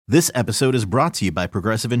This episode is brought to you by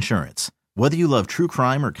Progressive Insurance. Whether you love true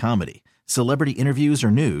crime or comedy, celebrity interviews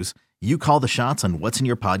or news, you call the shots on what's in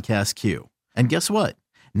your podcast queue. And guess what?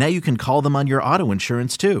 Now you can call them on your auto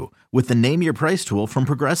insurance too with the Name Your Price tool from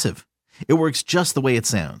Progressive. It works just the way it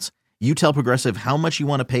sounds. You tell Progressive how much you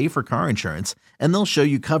want to pay for car insurance, and they'll show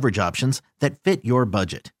you coverage options that fit your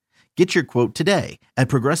budget. Get your quote today at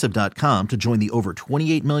Progressive.com to join the over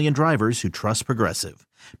 28 million drivers who trust Progressive.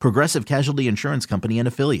 Progressive Casualty Insurance Company and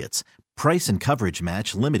Affiliates. Price and coverage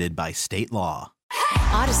match limited by state law.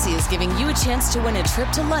 Odyssey is giving you a chance to win a trip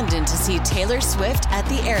to London to see Taylor Swift at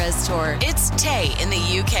the Eras Tour. It's Tay in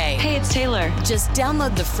the UK. Hey, it's Taylor. Just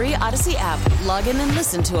download the free Odyssey app, log in and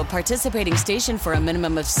listen to a participating station for a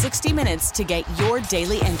minimum of 60 minutes to get your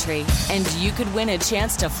daily entry. And you could win a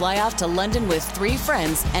chance to fly off to London with 3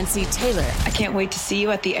 friends and see Taylor. I can't wait to see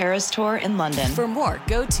you at the Eras Tour in London. For more,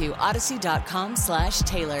 go to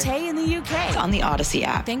odyssey.com/Taylor. Tay in the UK. It's on the Odyssey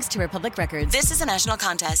app. Thanks to Republic Records. This is a national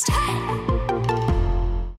contest.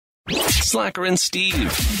 Slacker and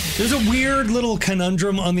Steve. There's a weird little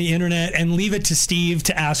conundrum on the internet, and leave it to Steve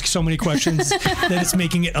to ask so many questions that it's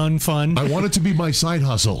making it unfun. I want it to be my side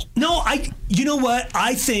hustle. No, you know what?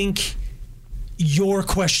 I think your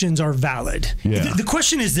questions are valid. Yeah. The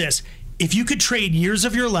question is this: if you could trade years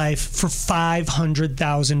of your life for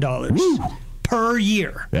 $500,000 per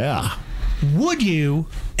year, Yeah. would you,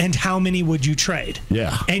 and how many would you trade?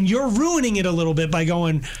 Yeah. And you're ruining it a little bit by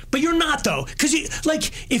going, but you're not though. Because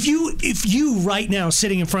if you right now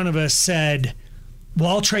sitting in front of us said, well,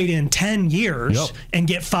 I'll trade in 10 years and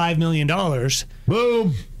get $5 million.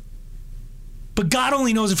 Boom. But God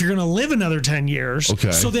only knows if you're going to live another 10 years.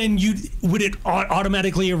 Okay. So then would it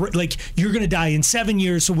automatically, like, you're going to die in 7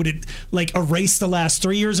 years, so would it like erase the last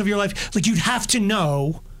 3 years of your life? Like, you'd have to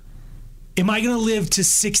know, am I going to live to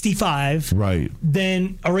 65? Right.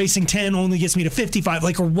 Then erasing 10 only gets me to 55,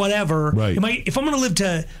 like, or whatever. Right. If I'm going to live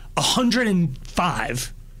to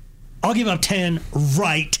 105, I'll give up 10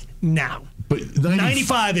 right now. But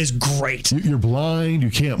 95 is great. You're blind. You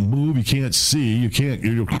can't move. You can't see. You can't.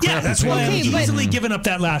 Yeah, that's why I'm Okay, but- easily giving up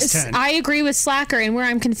that last 10. I agree with Slacker, and where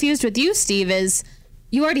I'm confused with you, Steve, is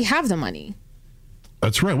you already have the money.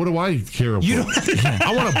 That's right. What do I care about? You don't-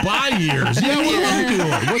 I want to buy years. Yeah, what am I doing?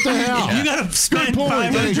 What the hell? You got to spend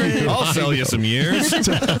point. Thank you. $500. I'll sell you some years.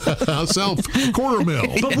 I'll sell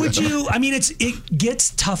 $250,000. But would you? I mean, it gets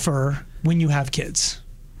tougher when you have kids.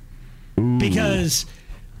 Because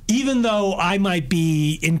even though I might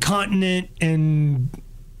be incontinent and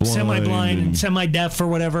semi-blind and semi-deaf or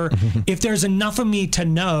whatever, if there's enough of me to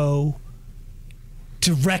know,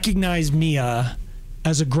 to recognize Mia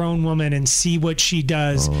as a grown woman and see what she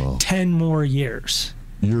does 10 more years,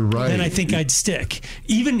 You're right. then I think I'd stick.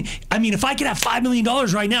 Even, I mean, if I could have $5 million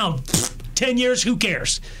right now, 10 years, who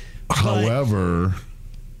cares? However,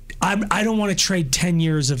 I don't want to trade 10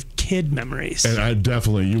 years of kid memories. and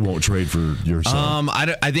you won't trade for your son.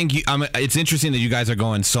 I think it's interesting that you guys are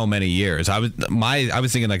going so many years. I was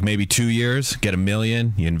thinking like maybe 2 years, get $1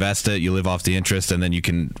 million, you invest it, you live off the interest, and then you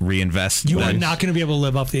can reinvest. You are not going to be able to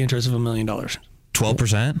live off the interest of $1 million.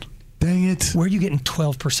 12%. Dang it. Where are you getting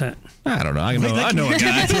 12%? I don't know. I know a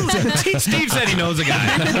guy. Steve said he knows a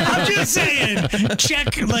guy. I'm just saying,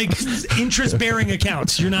 check like interest-bearing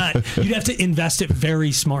accounts. You'd have to invest it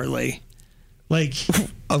very smartly. Like,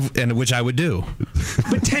 And which I would do.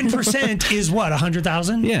 but 10% is what,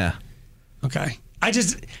 100,000? Yeah. Okay.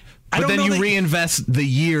 But then you reinvest the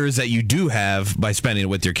years that you do have by spending it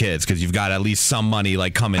with your kids, because you've got at least some money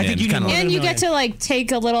like coming I in. think you Kinda need like- And you get to like take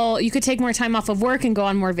you could take more time off of work and go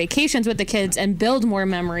on more vacations with the kids and build more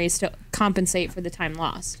memories to compensate for the time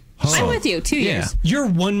lost. I'm with you, 2 years. You're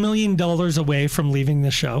 $1 million away from leaving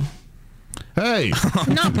the show. Hey.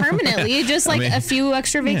 Not permanently, just like a few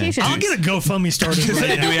extra vacations. I'll get a GoFundMe started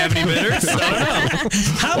right now. Do we have any bidders? I don't know.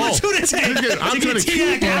 How much would it take I'm to gonna get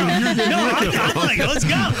keep TAC out? money. You're gonna No, get I'm like, let's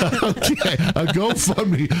go. Okay. A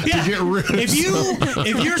GoFundMe to get rid of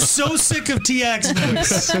If you're so sick of TX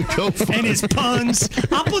voice GoFundMe. and his puns,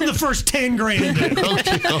 I'll put the first 10 grand in.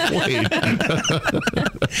 Okay, wait.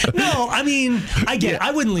 No, I mean, I get it.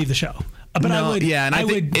 I wouldn't leave the show. But I would. Yeah, and I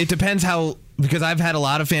think it depends how, because I've had a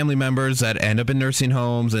lot of family members that end up in nursing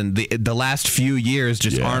homes, and the last few years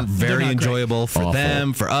just aren't very enjoyable for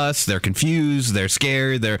them, for us. They're confused, they're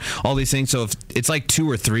scared, they're all these things. So if it's like 2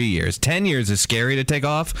 or 3 years, 10 years is scary to take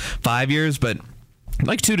off. 5 years, but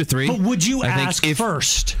like 2 to 3. But would you ask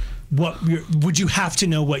first? Would you have to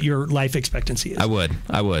know what your life expectancy is? I would.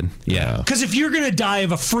 Yeah. Because if you're going to die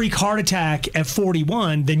of a freak heart attack at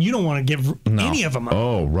 41, then you don't want to give any of them up.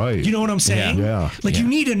 Oh, right. You know what I'm saying? Yeah. Like, you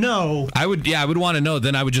need to know. I would want to know.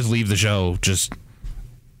 Then I would just leave the show. Just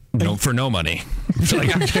No, for no money. So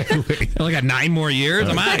I only got 9 more years.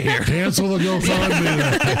 I'm out of here. Cancel the GoFundMe.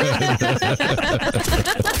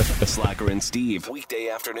 Slacker and Steve, weekday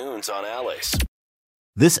afternoons on Alice.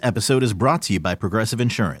 This episode is brought to you by Progressive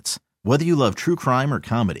Insurance. Whether you love true crime or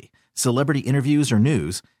comedy, celebrity interviews or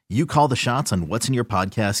news, you call the shots on what's in your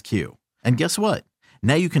podcast queue. And guess what?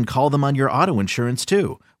 Now you can call them on your auto insurance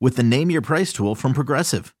too with the Name Your Price tool from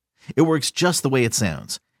Progressive. It works just the way it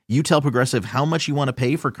sounds. You tell Progressive how much you want to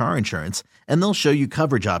pay for car insurance, and they'll show you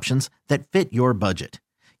coverage options that fit your budget.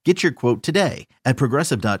 Get your quote today at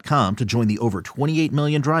Progressive.com to join the over 28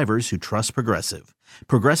 million drivers who trust Progressive.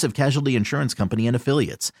 Progressive Casualty Insurance Company and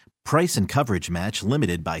Affiliates. Price and coverage match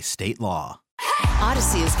limited by state law.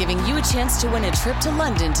 Odyssey is giving you a chance to win a trip to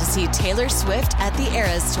London to see Taylor Swift at the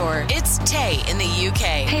Eras Tour. It's Tay in the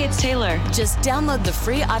UK. Hey, it's Taylor. Just download the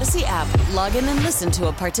free Odyssey app, log in and listen to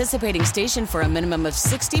a participating station for a minimum of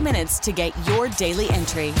 60 minutes to get your daily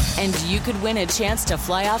entry. And you could win a chance to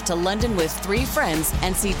fly off to London with 3 friends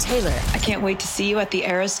and see Taylor. I can't wait to see you at the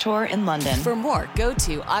Eras Tour in London. For more, go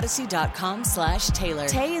to odyssey.com/Taylor.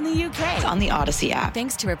 Tay in the UK. On the Odyssey app.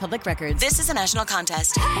 Thanks to Republic Records. This is a national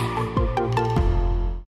contest.